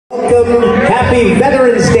welcome. Happy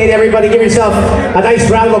Veterans Day to everybody. Give yourself a nice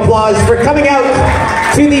round of applause for coming out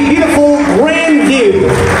to the beautiful Grandview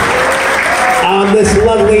on this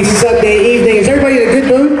lovely Sunday evening. Is everybody in a good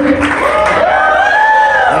mood?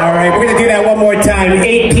 All right, we're going to do that one more time.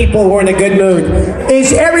 8 people who are in a good mood.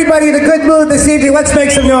 Is everybody in a good mood this evening? Let's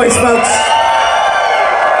make some noise, folks.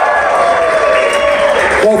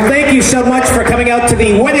 Well, thank you so much for coming out to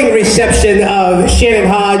the wedding reception of Shannon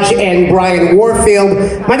Hodge and Brian Warfield.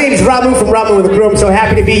 My name is Ramu from Ramu with the Crew. I'm so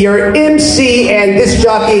happy to be your MC and disc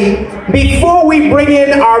jockey. Before we bring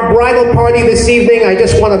in our bridal party this evening, I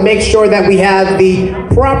just want to make sure that we have the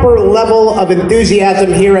proper level of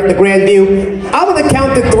enthusiasm here at the Grandview. I'm going to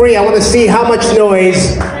count to 3. I want to see how much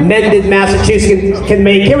noise Mendon, Massachusetts can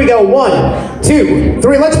make. Here we go. 1, 2,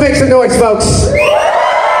 3. Let's make some noise, folks.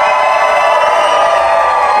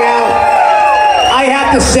 I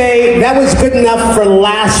have to say, that was good enough for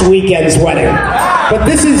last weekend's wedding. But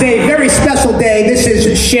this is a very special day. This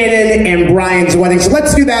is Shannon and Brian's wedding. So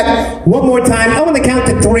let's do that one more time. I want to count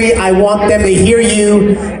to 3. I want them to hear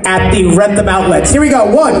you at the Rent Them outlets. Here we go.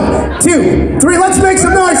 1, 2, 3. Let's make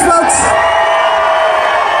some noise, folks.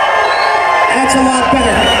 That's a lot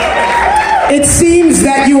better. It seems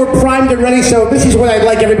that you are primed and ready, so this is what I'd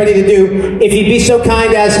like everybody to do. If you'd be so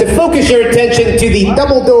kind as to focus your attention to the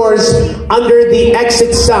double doors under the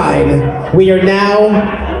exit sign. We are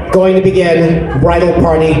now going to begin bridal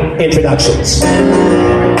party introductions.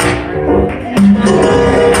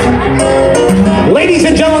 Ladies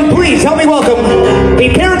and gentlemen, please help me welcome the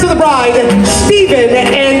parents of the bride, Stephen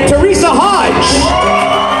and Teresa Hodge.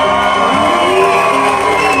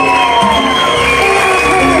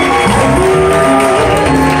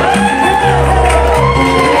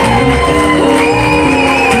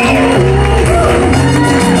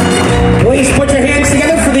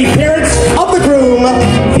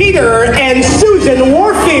 And Susan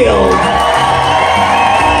Warfield.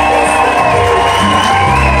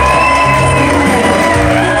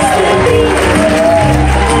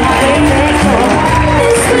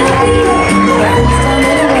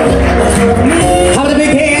 How about a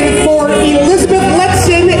big hand for Elizabeth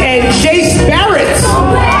Letson and Chase Barrett.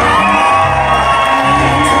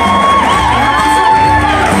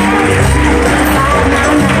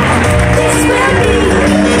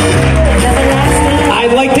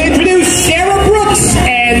 I'd like to introduce Sarah Brooks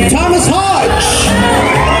and Thomas Hodge.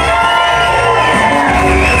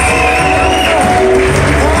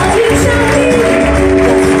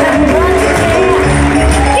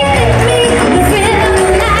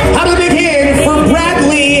 How about a big hand for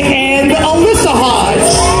Bradley and Alyssa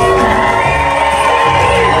Hodge.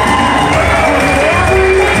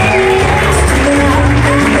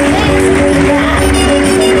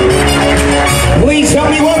 Please help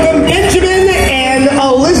me welcome Benjamin and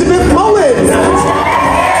Elizabeth Mullen.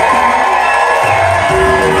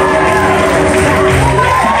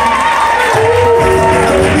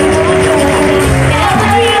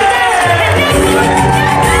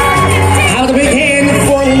 How about a big hand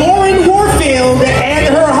for Lauren Warfield and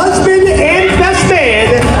her husband and best man,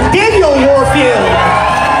 Daniel Warfield.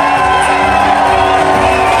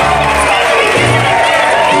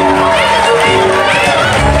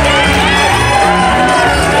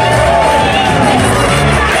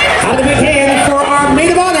 How about a big hand for our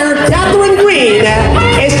maid of honor, Catherine Green,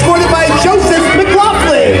 escorted by Joseph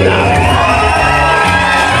McLaughlin.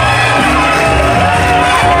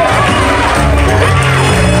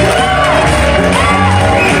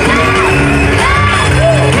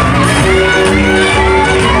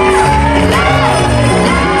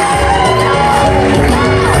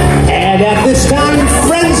 And at this time,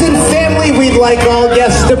 friends and family, we'd like all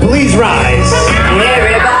guests to please rise.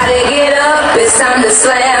 Everybody get up, it's time to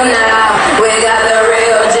slam now. We got the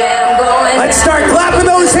real jam going. Let's start clapping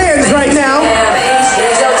those hands right now.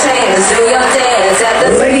 Here's your chance, do your dance at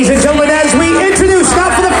the Ladies and gentlemen, as we introduce,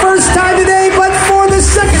 not for the first time today, but for the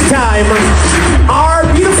second time, our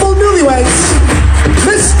beautiful newlyweds,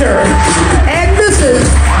 Mr. and Mrs.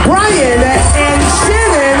 Brian and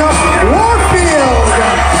Shannon Warfield.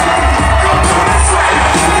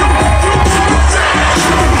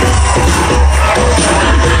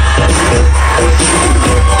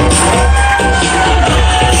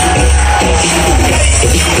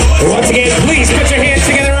 Once again, please put your hands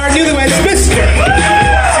together, our newlyweds, Mr.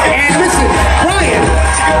 and Mrs. Brian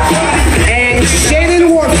and Shannon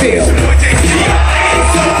Warfield.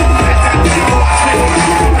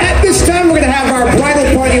 At this time, we're going to have our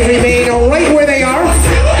bridal party remain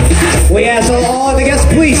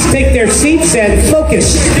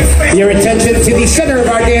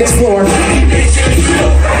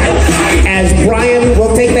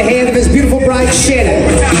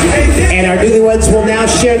newlyweds will now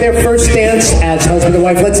share their first dance as husband and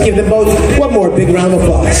wife. Let's give them both one more big round of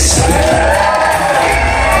applause.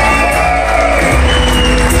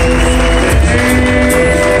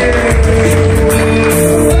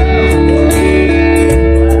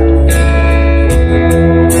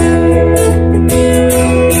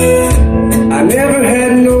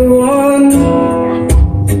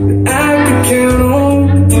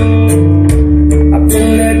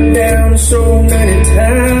 So many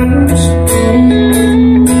times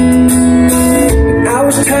I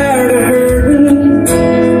was tired of hurting,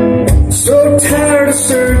 so tired of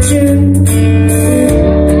searching,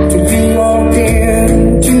 till you walked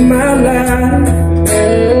into my life.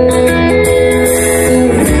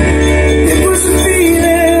 It was a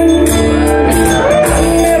feeling I've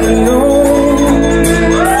never known.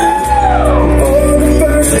 For the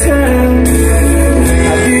first time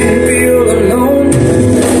I didn't feel alone.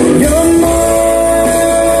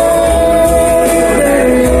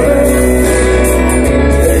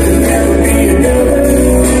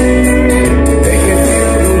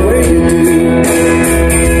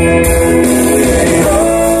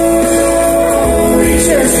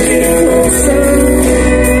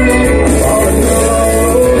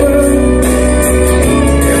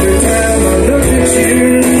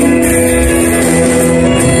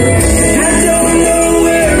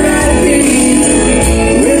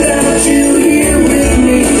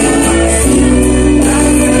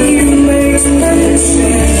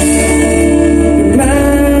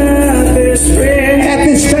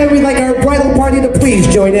 Please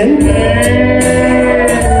join in. You're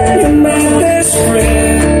my best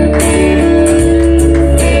friend.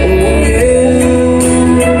 Oh, yeah.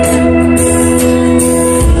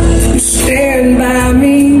 You stand by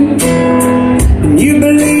me, and you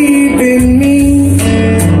believe in me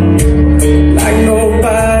like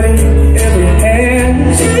nobody ever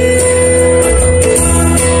has.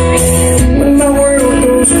 When my world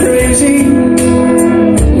goes crazy,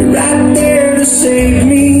 you're right there to save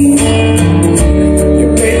me.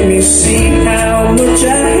 See how much I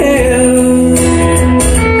have,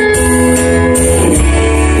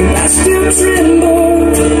 and I still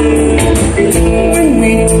tremble when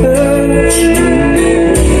we touch.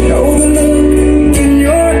 Know the look in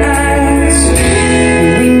your eyes when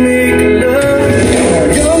we make love.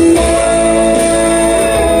 You're more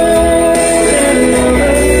than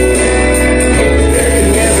another. There can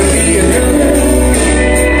never be another.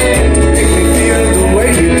 Make me feel the way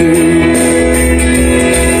you do.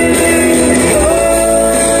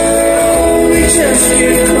 Just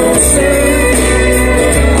get closer.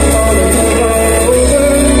 I wanna move all over.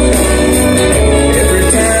 Every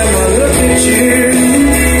time I look at you,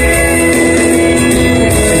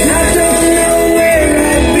 and I don't know where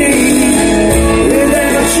I'd be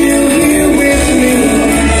without you here with me.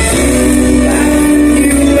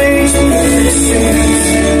 You make perfect sense.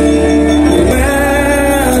 You're my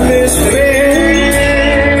best friend.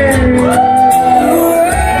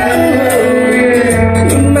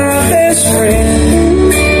 You're my best friend.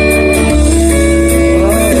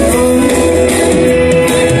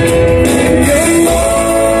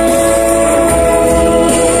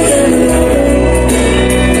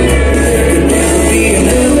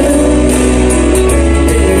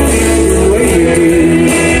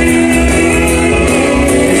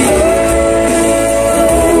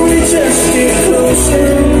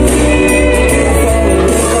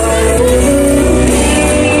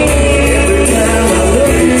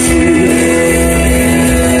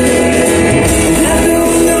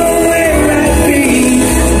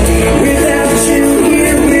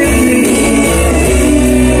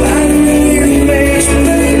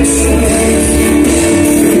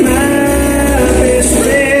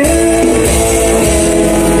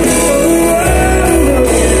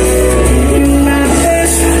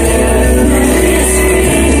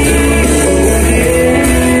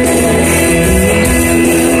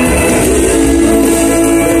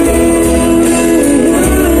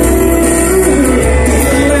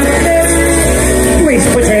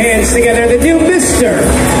 Together to do Mr.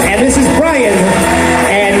 And this is Brian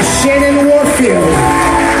and Shannon Warfield.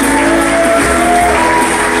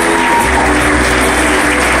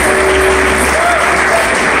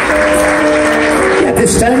 At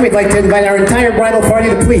this time, we'd like to invite our entire bridal party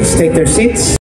to please take their seats.